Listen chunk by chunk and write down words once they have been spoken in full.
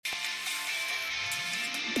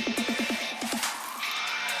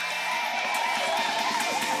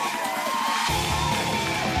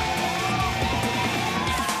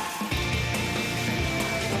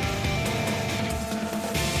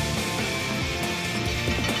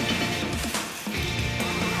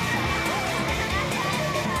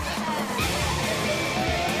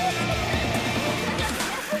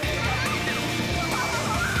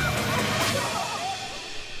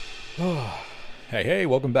Hey,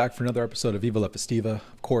 welcome back for another episode of Viva La Festiva.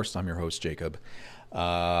 Of course, I'm your host, Jacob.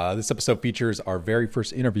 This episode features our very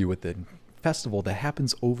first interview with the festival that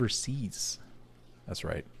happens overseas. That's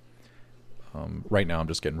right. Right now, I'm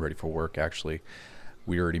just getting ready for work, actually.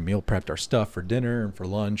 We already meal prepped our stuff for dinner and for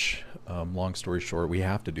lunch. Long story short, we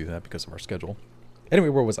have to do that because of our schedule. Anyway,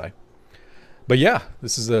 where was I? But yeah,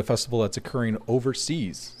 this is a festival that's occurring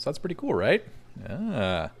overseas. So that's pretty cool, right?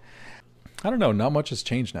 Yeah. I don't know. Not much has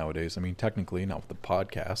changed nowadays. I mean, technically, not with the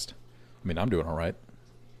podcast. I mean, I'm doing all right.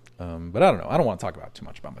 But I don't know. I don't want to talk about too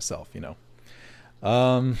much about myself, you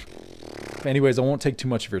know. Anyways, I won't take too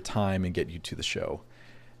much of your time and get you to the show.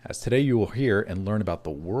 As today you will hear and learn about the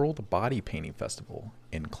World Body Painting Festival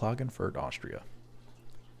in Klagenfurt, Austria.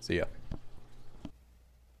 See ya.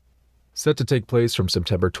 Set to take place from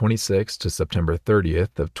September 26th to September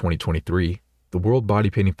 30th of 2023, the World Body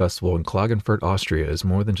Painting Festival in Klagenfurt, Austria is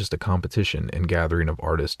more than just a competition and gathering of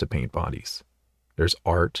artists to paint bodies. There's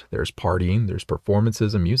art, there's partying, there's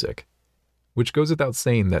performances and music, which goes without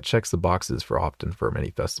saying that checks the boxes for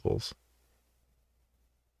many festivals.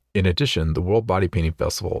 In addition, the World Body Painting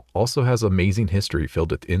Festival also has amazing history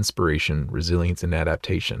filled with inspiration, resilience, and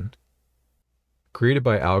adaptation. Created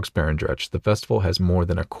by Alex Barendrecht, the festival has more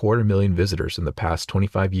than 250,000 visitors in the past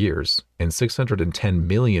 25 years and 610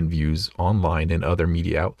 million views online and other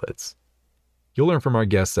media outlets. You'll learn from our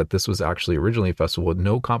guests that this was actually originally a festival with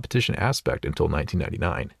no competition aspect until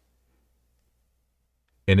 1999.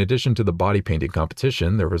 In addition to the body painting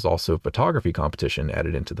competition, there was also a photography competition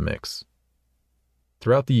added into the mix.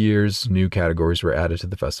 Throughout the years, new categories were added to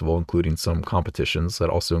the festival, including some competitions that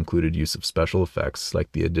also included use of special effects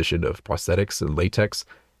like the addition of prosthetics and latex,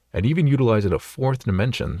 and even utilizing a fourth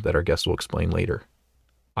dimension that our guest will explain later.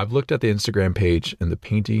 I've looked at the Instagram page and the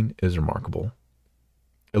painting is remarkable.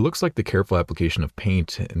 It looks like the careful application of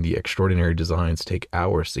paint and the extraordinary designs take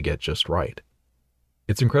hours to get just right.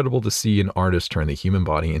 It's incredible to see an artist turn the human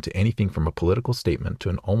body into anything from a political statement to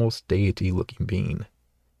an almost deity-looking being.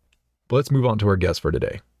 But let's move on to our guest for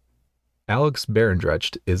today. Alex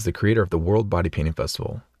Barendrecht is the creator of the World Body Painting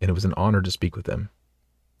Festival, and it was an honor to speak with him.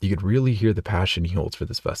 You could really hear the passion he holds for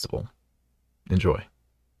this festival. Enjoy.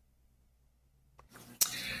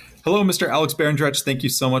 Hello, Mr. Alex Barendrecht. Thank you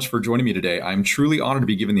so much for joining me today. I'm truly honored to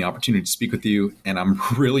be given the opportunity to speak with you, and I'm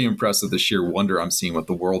really impressed with the sheer wonder I'm seeing with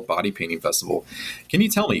the World Body Painting Festival. Can you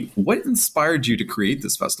tell me, what inspired you to create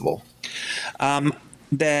this festival?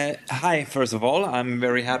 Hi, first of all, I'm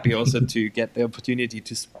very happy also to get the opportunity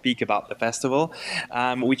to speak about the festival,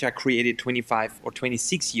 which I created 25 or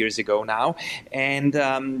 26 years ago now. And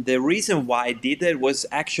the reason why I did it was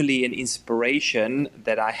actually an inspiration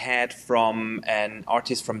that I had from an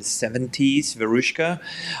artist from the 70s, Veruschka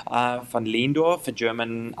van Leendorf, a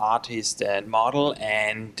German artist and model.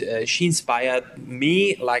 And she inspired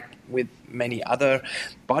me, like with many other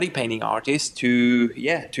body painting artists, to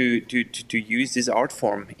use this art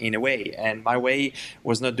form in a way. And my way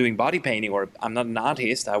was not doing body painting, or I'm not an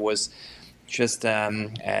artist. I was just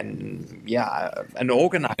an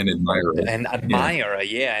organizer, an admirer,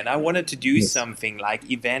 And I wanted to do something like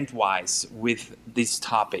event-wise with this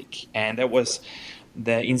topic, and that was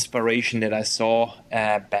the inspiration that I saw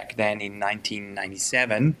back then in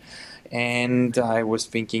 1997, and I was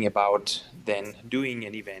thinking about then doing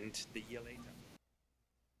an event the year later.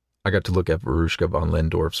 I got to look at Veruschka van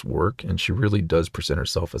Leendorf's work, and she really does present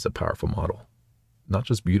herself as a powerful model. Not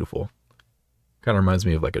just beautiful. Kind of reminds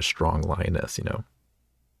me of like a strong lioness, you know.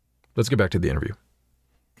 Let's get back to the interview.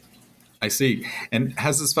 I see. And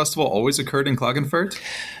has this festival always occurred in Klagenfurt?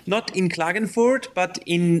 Not in Klagenfurt, but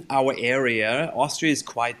in our area. Austria is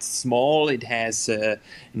quite small. It has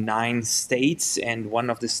 9 states, and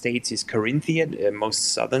one of the states is Carinthia, the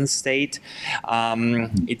most southern state.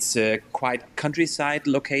 It's a quite countryside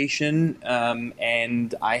location,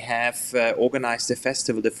 and I have organized the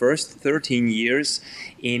festival the first 13 years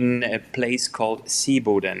in a place called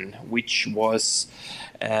Seeboden, which was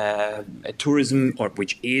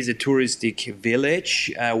which is a touristic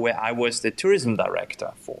village where I was the tourism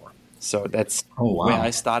director for. So that's where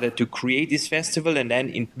I started to create this festival, and then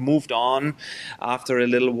it moved on after a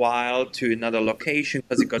little while to another location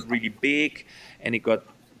because it got really big and it got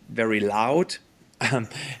very loud.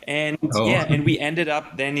 And we ended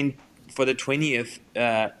up then for the 20th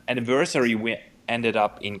anniversary, we ended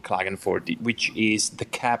up in Klagenfurt, which is the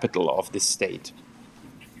capital of this state.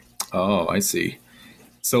 Oh, I see.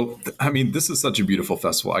 So, I mean, this is such a beautiful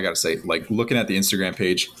festival. I got to say, like looking at the Instagram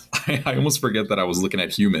page, I almost forget that I was looking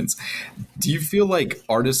at humans. Do you feel like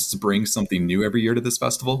artists bring something new every year to this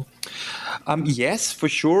festival? Yes, for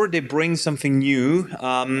sure. They bring something new.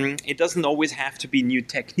 It doesn't always have to be new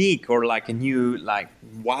technique or like a new, like,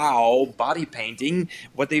 wow, body painting.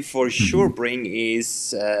 What they for sure bring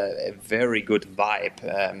is a very good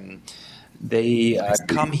vibe. They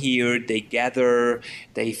come here, they gather,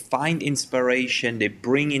 they find inspiration, they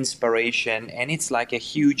bring inspiration, and it's like a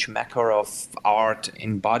huge mecca of art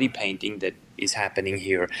in body painting that is happening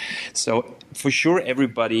here. So for sure,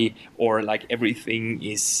 everybody or like everything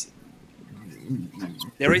is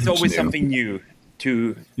there is always something new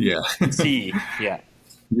to Yeah. see. Yeah.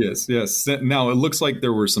 Yes, yes. Now it looks like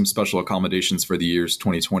there were some special accommodations for the years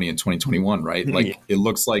 2020 and 2021, right? Yeah. Like it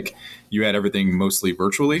looks like you had everything mostly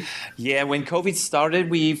virtually. Yeah, when COVID started,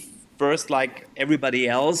 we first, like everybody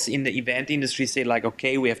else in the event industry, say like,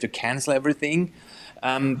 okay, we have to cancel everything.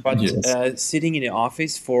 But Yes. sitting in the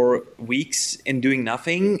office for weeks and doing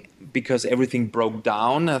nothing because everything broke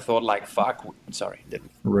down, I thought like, fuck, sorry.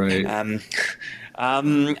 Right.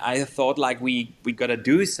 I thought like we gotta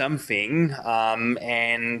do something,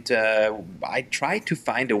 and I tried to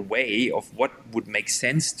find a way of what would make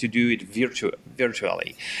sense to do it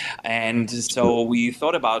virtually, and so we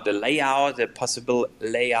thought about the layout, the possible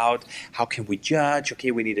layout. How can we judge?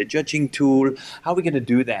 Okay, we need a judging tool. How are we gonna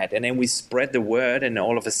do that? And then we spread the word, and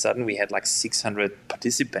all of a sudden we had like 600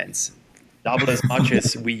 participants, double as much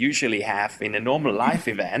as we usually have in a normal live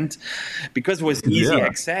event, because it was easy Yeah.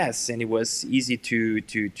 access and it was easy to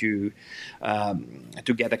get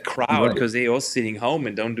a crowd because they all sitting home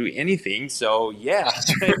and don't do anything. So yeah,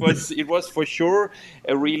 it was for sure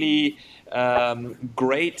a really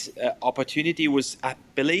great opportunity. It was, I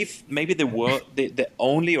believe, maybe the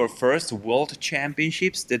only or first world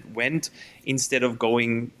championships that went, instead of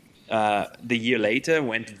going the year later,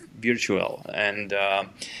 went virtual. And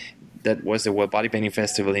that was the World Body Painting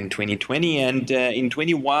Festival in 2020. And in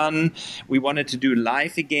 21, we wanted to do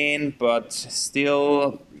live again, but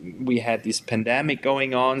still we had this pandemic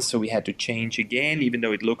going on, so we had to change again, even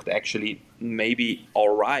though it looked actually maybe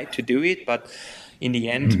all right to do it. But in the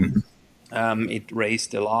end, it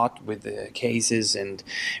raised a lot with the cases, and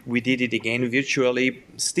we did it again virtually,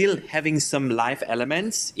 still having some live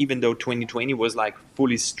elements, even though 2020 was like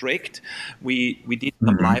fully strict. We did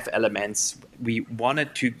some live elements. We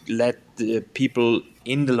wanted to let the people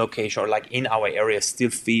in the location or like in our area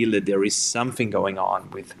still feel that there is something going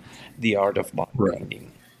on with the art of body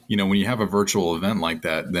painting. You know, when you have a virtual event like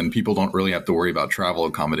that, then people don't really have to worry about travel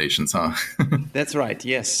accommodations, huh? That's right,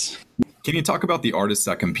 yes. Can you talk about the artists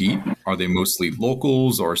that compete? Are they mostly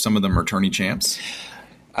locals or some of them are tourney champs?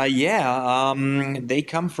 They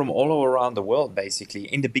come from all around the world, basically.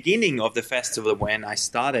 In the beginning of the festival, when I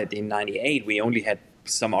started in 98, we only had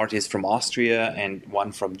some artists from Austria and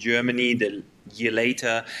one from Germany. The year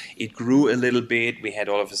later, it grew a little bit. We had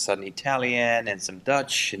all of a sudden Italian and some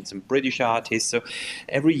Dutch and some British artists. So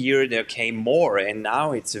every year there came more, and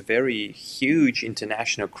now it's a very huge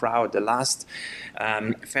international crowd. The last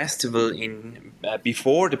festival in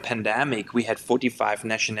before the pandemic, we had 45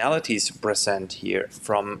 nationalities present here,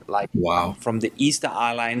 from like from the Easter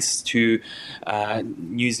Islands to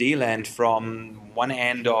New Zealand, from one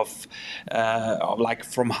end of like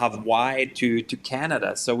from Hawaii to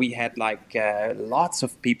Canada. So we had like lots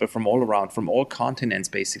of people from all around, from all continents,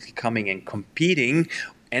 basically coming and competing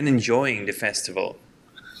and enjoying the festival.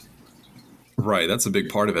 Right. That's a big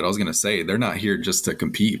part of it. I was going to say, they're not here just to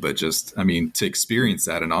compete, but just, I mean, to experience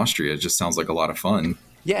that in Austria, it just sounds like a lot of fun.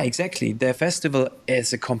 Yeah, exactly. The festival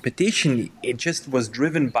as a competition, it just was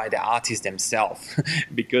driven by the artists themselves,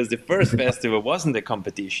 because the first festival wasn't a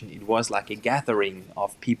competition. It was like a gathering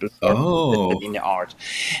of people in the art.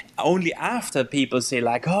 Only after people say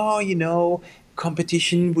like, oh, you know,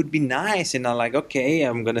 competition would be nice, and I'm like, okay,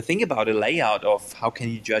 I'm gonna think about a layout of how can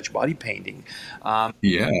you judge body painting.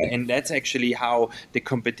 And that's actually how the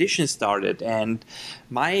competition started. And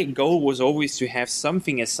my goal was always to have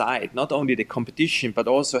something aside, not only the competition, but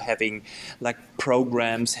also having like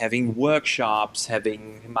programs, having workshops,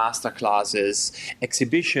 having master classes,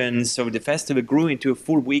 exhibitions. So the festival grew into a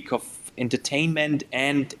full week of entertainment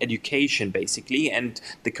and education, basically. And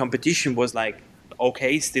the competition was like,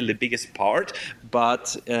 okay, still the biggest part,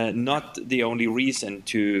 but not the only reason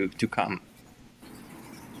to come.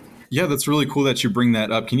 Yeah, that's really cool that you bring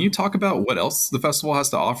that up. Can you talk about what else the festival has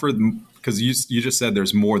to offer? because you just said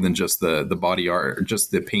there's more than just the body art,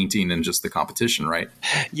 just the painting and just the competition, right?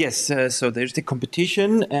 Yes, so there's the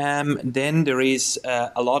competition. Then there is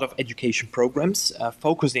a lot of education programs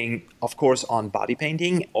focusing, of course, on body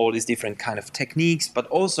painting, all these different kind of techniques, but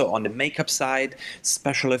also on the makeup side,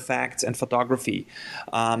 special effects, and photography.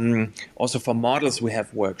 Also for models, we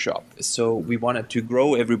have workshop. So we wanted to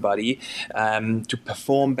grow everybody to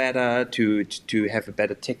perform better, to have a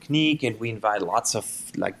better technique, and we invite lots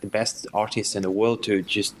of like the best artists in the world to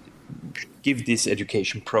just give these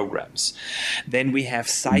education programs. Then we have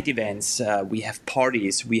side events, we have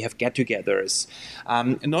parties, we have get-togethers.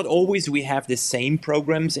 Not always we have the same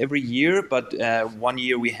programs every year, but one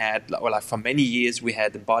year we had, well, for many years we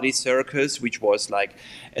had the Body Circus, which was like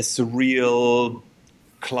a surreal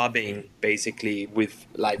clubbing, basically, with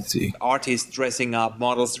like artists dressing up,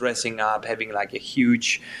 models dressing up, having like a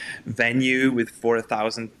huge venue with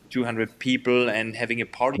 4,200 people and having a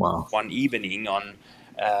party one evening on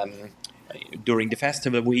during the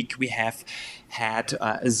festival week. We have had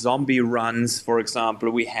zombie runs, for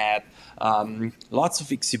example. We had lots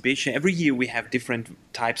of exhibition. Every year we have different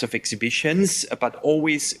types of exhibitions, but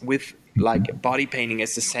always with like body painting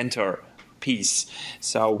as the center piece.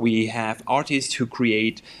 So we have artists who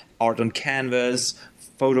create art on canvas,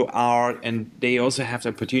 photo art, and they also have the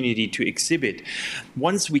opportunity to exhibit.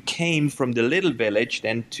 Once we came from the little village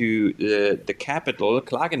then to the capital,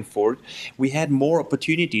 Klagenfurt, we had more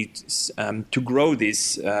opportunities to grow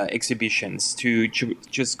these exhibitions, to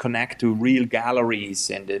just connect to real galleries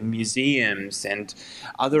and museums and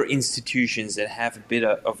other institutions that have a bit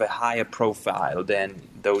of a higher profile than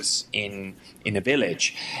those in a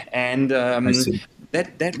village. And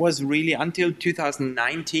that was really until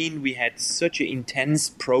 2019. We had such an intense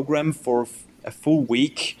program for a full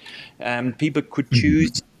week. People could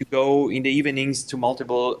choose to go in the evenings to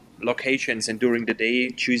multiple locations, and during the day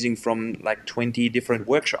choosing from like 20 different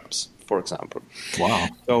workshops, for example. Wow.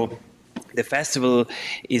 So the festival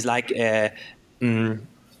is like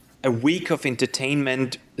a week of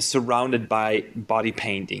entertainment surrounded by body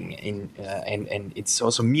painting, and it's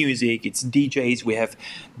also music, it's DJs. We have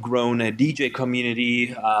grown a DJ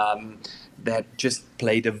community that just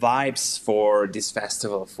play the vibes for this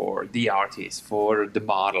festival, for the artists, for the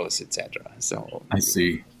models, etc. So I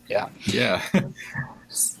see. Yeah.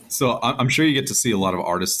 So I'm sure you get to see a lot of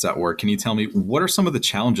artists at work. Can you tell me, what are some of the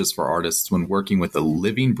challenges for artists when working with a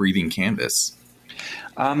living, breathing canvas?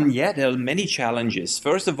 There are many challenges.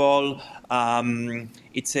 First of all,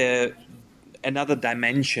 it's another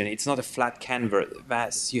dimension. It's not a flat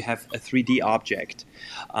canvas. You have a 3D object.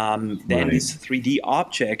 Then this 3D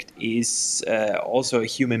object is also a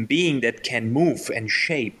human being that can move and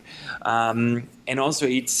shape. And also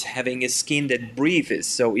it's having a skin that breathes.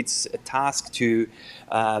 So it's a task to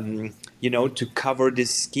to cover the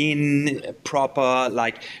skin proper,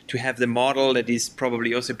 like to have the model that is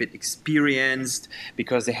probably also a bit experienced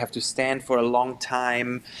because they have to stand for a long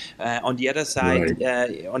time. On the other side,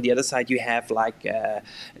 you have like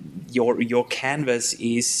your canvas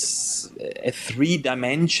is a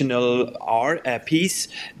three-dimensional art piece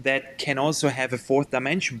that can also have a fourth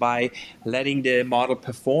dimension by letting the model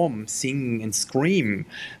perform, sing, and scream.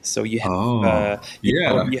 So you have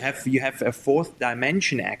you have a fourth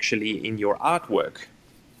dimension actually in your artwork.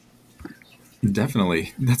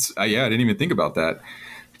 Definitely. That's I didn't even think about that.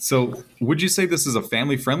 So would you say this is a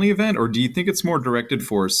family-friendly event, or do you think it's more directed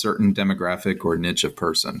for a certain demographic or niche of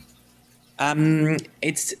person?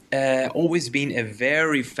 It's always been a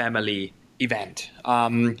very family event,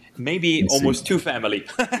 maybe almost too family.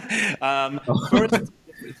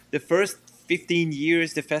 The first 15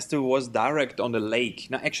 years, the festival was direct on the lake.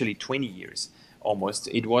 No, actually 20 years. Almost,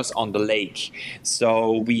 it was on the lake.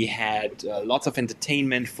 So we had lots of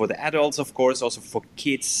entertainment for the adults, of course, also for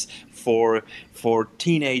kids, for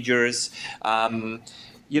teenagers.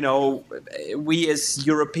 We as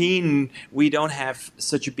European, we don't have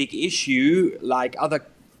such a big issue like other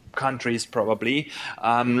countries probably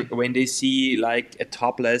when they see like a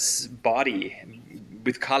topless body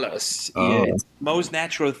with colors. It's the most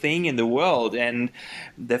natural thing in the world, and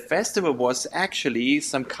the festival was actually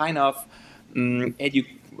some kind of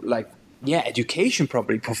education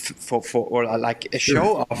probably for or like a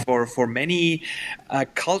show off for many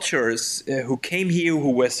cultures who came here,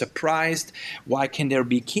 who were surprised. Why can there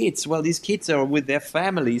be kids? Well, these kids are with their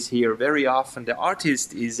families here. Very often the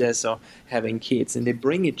artist is also having kids, and they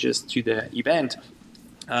bring it just to the event.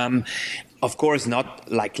 Of course,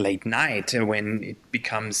 not like late night when it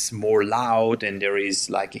becomes more loud and there is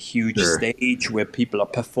like a huge stage where people are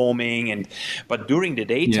performing. But during the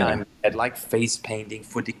daytime, we had like face painting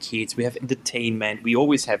for the kids. We have entertainment. We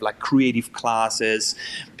always have like creative classes.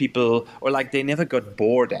 People, or like they never got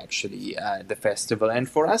bored actually at the festival. And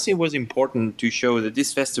for us, it was important to show that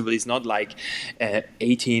this festival is not like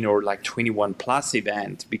 18 or like 21 plus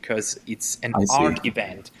event, because it's an art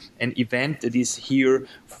event, an event that is here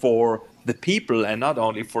for the people and not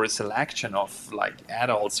only for a selection of like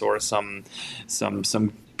adults or some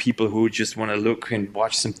people who just want to look and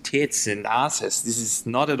watch some tits and asses. This is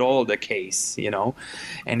not at all the case, you know.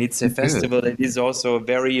 And it's a festival that is also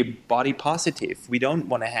very body positive. We don't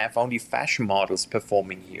want to have only fashion models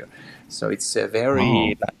performing here, so it's a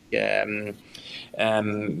very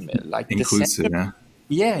like inclusive.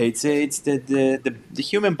 Yeah, it's the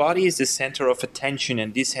human body is the center of attention,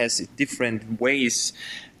 and this has different ways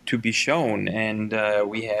to be shown, and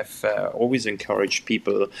we have always encouraged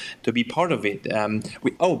people to be part of it.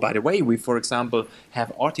 By the way, we, for example,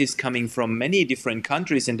 have artists coming from many different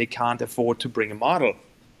countries and they can't afford to bring a model.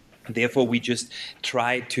 Therefore, we just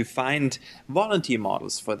try to find volunteer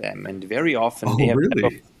models for them, and very often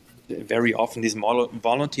these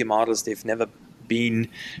volunteer models, they've never been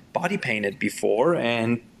body painted before,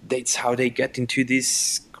 and that's how they get into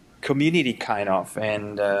this community kind of.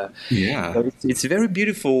 And so it's a very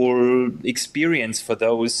beautiful experience for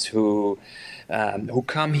those who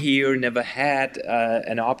come here, never had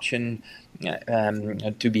an option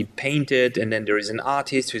to be painted, and then there is an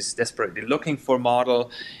artist who's desperately looking for a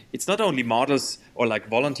model. It's not only models or like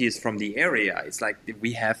volunteers from the area, it's like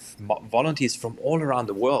we have volunteers from all around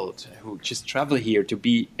the world who just travel here to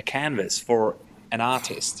be a canvas for an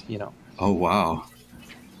artist, you know. Oh wow.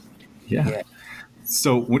 Yeah.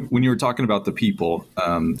 So when you were talking about the people,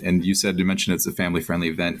 and you mentioned it's a family-friendly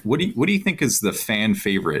event, what do you think is the fan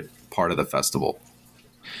favorite part of the festival?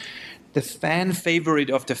 The fan favorite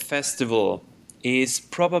of the festival is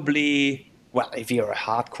probably, well, if you're a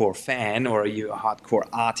hardcore fan or you're a hardcore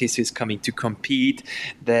artist who's coming to compete,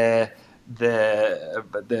 the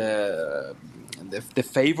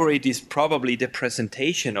favorite is probably the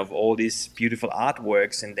presentation of all these beautiful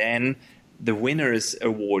artworks, and then the winners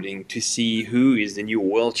awarding to see who is the new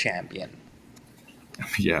world champion.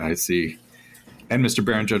 Yeah, I see. And Mr.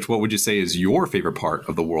 Berenjec, what would you say is your favorite part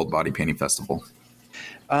of the World Body Painting Festival?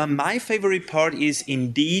 My favorite part is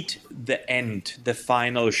indeed the end, the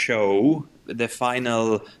final show, the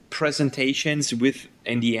final presentations with,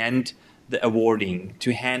 in the end, the awarding,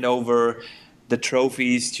 to hand over the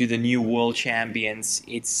trophies to the new world champions.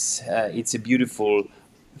 It's a beautiful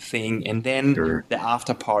thing. And then the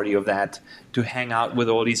after party of that, to hang out with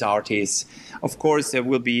all these artists. Of course, there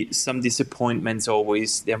will be some disappointments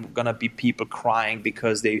always. There are going to be people crying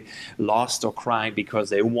because they lost or crying because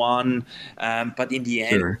they won. But in the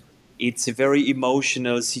end, it's a very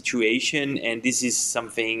emotional situation. And this is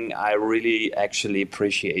something I really actually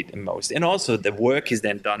appreciate the most. And also the work is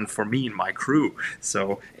then done for me and my crew.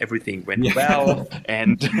 So everything went well.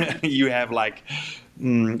 And you have like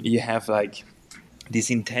this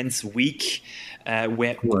intense week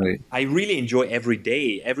where I really enjoy every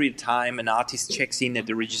day. Every time an artist checks in at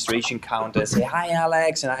the registration counter, say, "Hi,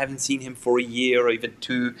 Alex," and I haven't seen him for a year or even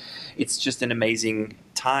two. It's just an amazing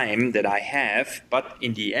time that I have. But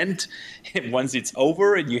in the end, once it's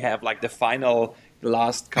over and you have like the final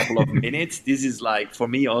last couple of minutes, this is like, for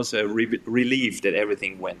me, also a relief that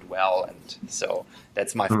everything went well. And so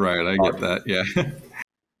that's my favorite I part. get that. Yeah.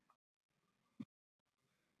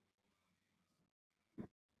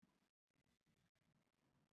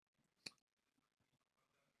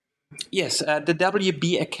 Yes, the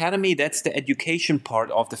WB Academy, that's the education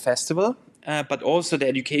part of the festival, but also the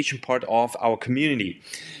education part of our community.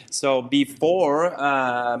 So before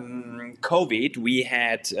COVID, we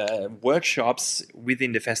had workshops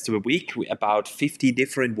within the festival week, about 50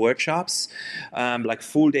 different workshops, like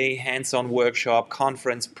full-day hands-on workshop,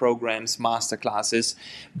 conference programs, master classes.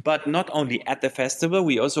 But not only at the festival,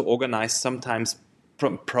 we also organize sometimes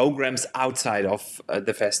programs outside of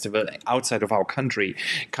the festival, outside of our country,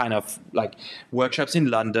 kind of like workshops in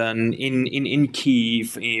London, in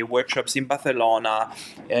Kiev, workshops in Barcelona,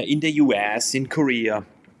 in the US, in Korea.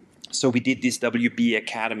 So we did this WB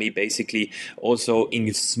Academy basically also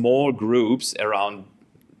in small groups around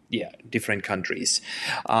different countries.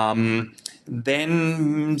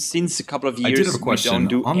 Then, since a couple of years, I did have a question. We don't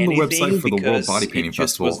do on the website for the World Body Painting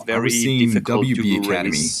Festival, I was seeing WB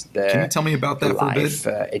Academy. Can you tell me about that for a bit?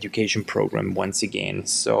 Education program once again.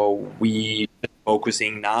 So we are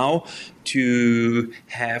focusing now to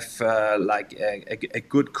have like a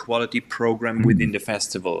good quality program within the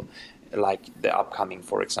festival. like the upcoming,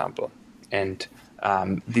 for example. And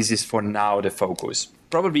this is for now the focus.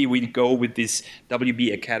 Probably we'll go with this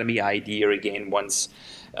WB Academy idea again once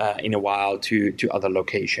in a while to other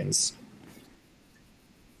locations.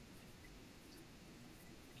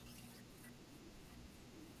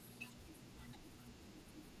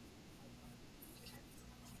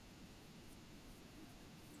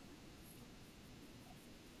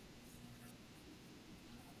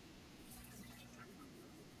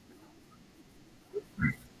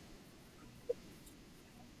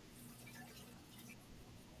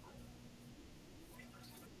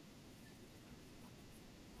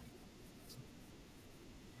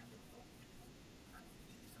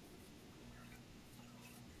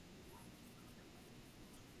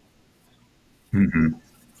 Hmm.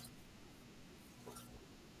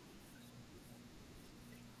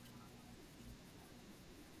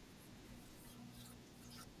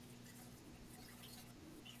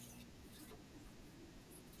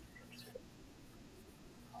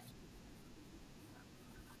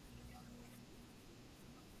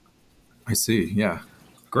 I see. Yeah.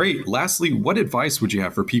 Great. Lastly, what advice would you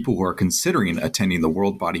have for people who are considering attending the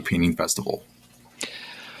World Body Painting Festival?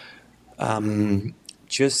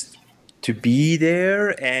 Just to be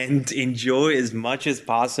there and enjoy as much as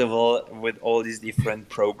possible with all these different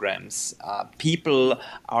programs. People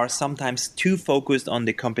are sometimes too focused on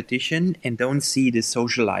the competition and don't see the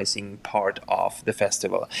socializing part of the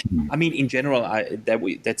festival. I mean, in general,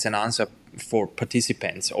 that's an answer for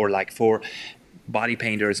participants or like for body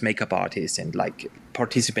painters, makeup artists, and like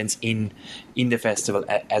participants in the festival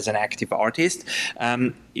as an active artist.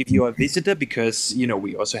 If you're a visitor, because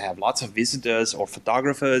we also have lots of visitors or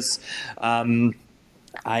photographers. I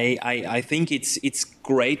think it's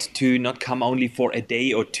great to not come only for a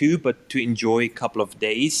day or two, but to enjoy a couple of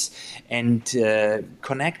days and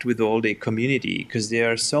connect with all the community, because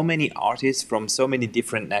there are so many artists from so many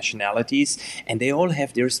different nationalities, and they all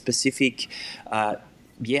have their specific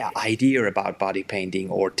idea about body painting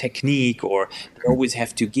or technique, or they always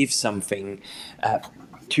have to give something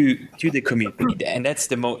to the community, and that's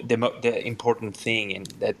the important thing, and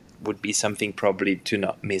that would be something probably to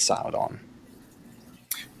not miss out on.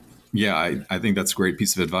 Yeah, I think that's a great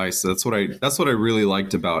piece of advice. That's what I really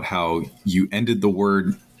liked about how you ended the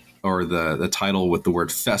word or the title with the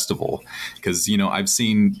word festival, because I've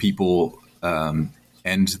seen people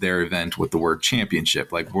end their event with the word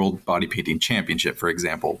championship, like World Body Painting Championship, for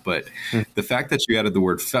example. But the fact that you added the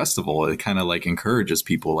word festival, it kind of like encourages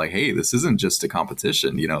people like, hey, this isn't just a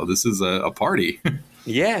competition, this is a party.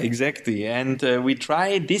 Yeah, exactly. And we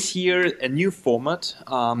tried this year a new format.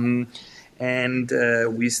 And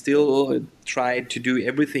we still try to do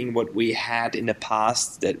everything what we had in the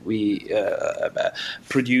past that we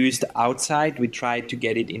produced outside. We tried to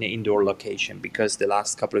get it in an indoor location, because the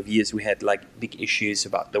last couple of years we had like big issues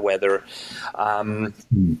about the weather.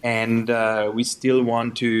 And we still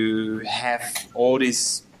want to have all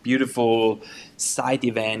these beautiful side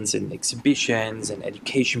events and exhibitions and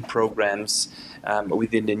education programs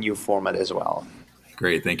within the new format as well.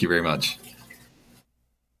 Great. Thank you very much.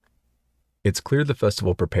 It's clear the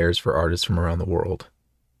festival prepares for artists from around the world.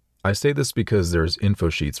 I say this because there's info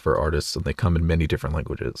sheets for artists and they come in many different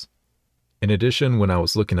languages. In addition, when I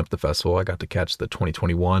was looking up the festival, I got to catch the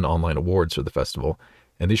 2021 online awards for the festival,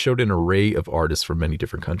 and they showed an array of artists from many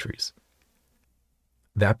different countries.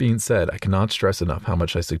 That being said, I cannot stress enough how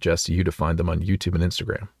much I suggest to you to find them on YouTube and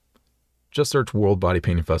Instagram. Just search World Body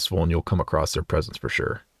Painting Festival and you'll come across their presence for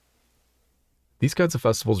sure. These kinds of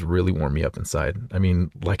festivals really warm me up inside. I mean,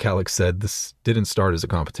 like Alex said, this didn't start as a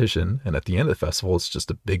competition, and at the end of the festival, it's just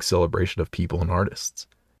a big celebration of people and artists.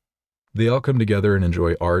 They all come together and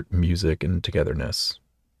enjoy art, music, and togetherness.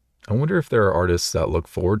 I wonder if there are artists that look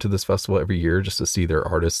forward to this festival every year just to see their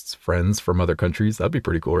artists' friends from other countries. That'd be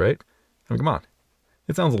pretty cool, right? I mean, come on.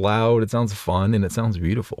 It sounds loud, it sounds fun, and it sounds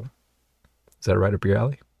beautiful. Is that right up your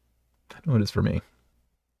alley? I know it is for me.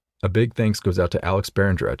 A big thanks goes out to Alex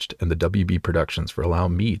Barendrecht and the WB Productions for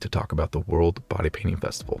allowing me to talk about the World Body Painting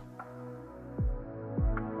Festival.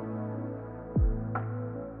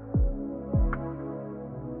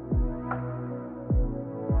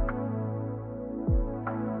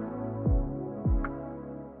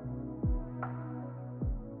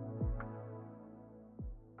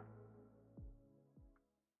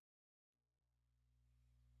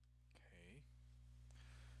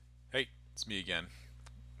 Hey, it's me again.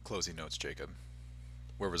 Closing notes, Jacob.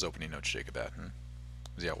 Where was opening notes, Jacob at?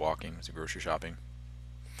 Was he out walking? Was he grocery shopping?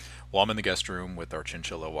 Well, I'm in the guest room with our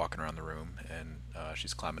chinchilla walking around the room, and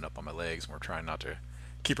she's climbing up on my legs, and we're trying not to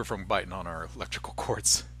keep her from biting on our electrical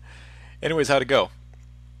cords. Anyways, how'd it go?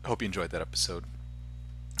 Hope you enjoyed that episode.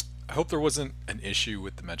 I hope there wasn't an issue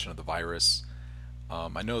with the mention of the virus.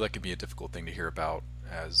 I know that can be a difficult thing to hear about,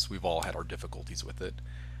 as we've all had our difficulties with it.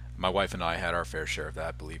 My wife and I had our fair share of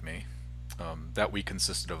that, believe me. That week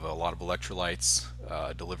consisted of a lot of electrolytes,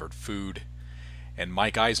 delivered food, and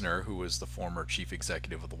Mike Eisner, who was the former chief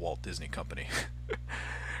executive of the Walt Disney Company.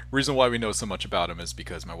 Reason why we know so much about him is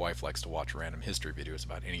because my wife likes to watch random history videos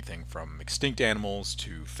about anything from extinct animals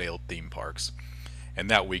to failed theme parks. And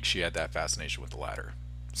that week she had that fascination with the latter.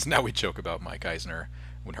 So now we joke about Mike Eisner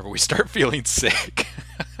whenever we start feeling sick.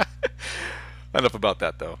 Enough about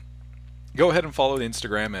that, though. Go ahead and follow the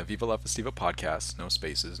Instagram at Viva La Festiva Podcast. No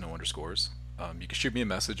spaces, no underscores. You can shoot me a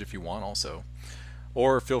message if you want also.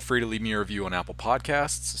 Or feel free to leave me a review on Apple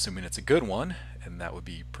Podcasts, assuming it's a good one, and that would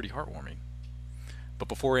be pretty heartwarming. But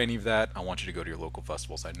before any of that, I want you to go to your local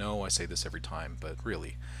festivals. I know I say this every time, but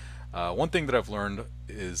really. One thing that I've learned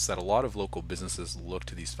is that a lot of local businesses look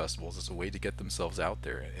to these festivals as a way to get themselves out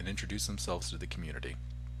there and introduce themselves to the community.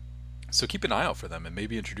 So keep an eye out for them and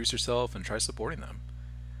maybe introduce yourself and try supporting them.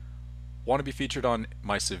 Want to be featured on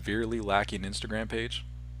my severely lacking Instagram page?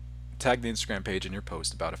 Tag the Instagram page in your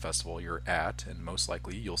post about a festival you're at, and most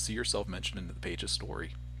likely you'll see yourself mentioned in the page's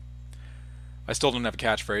story. I still don't have a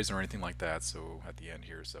catchphrase or anything like that, so at the end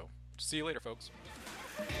here, so see you later, folks.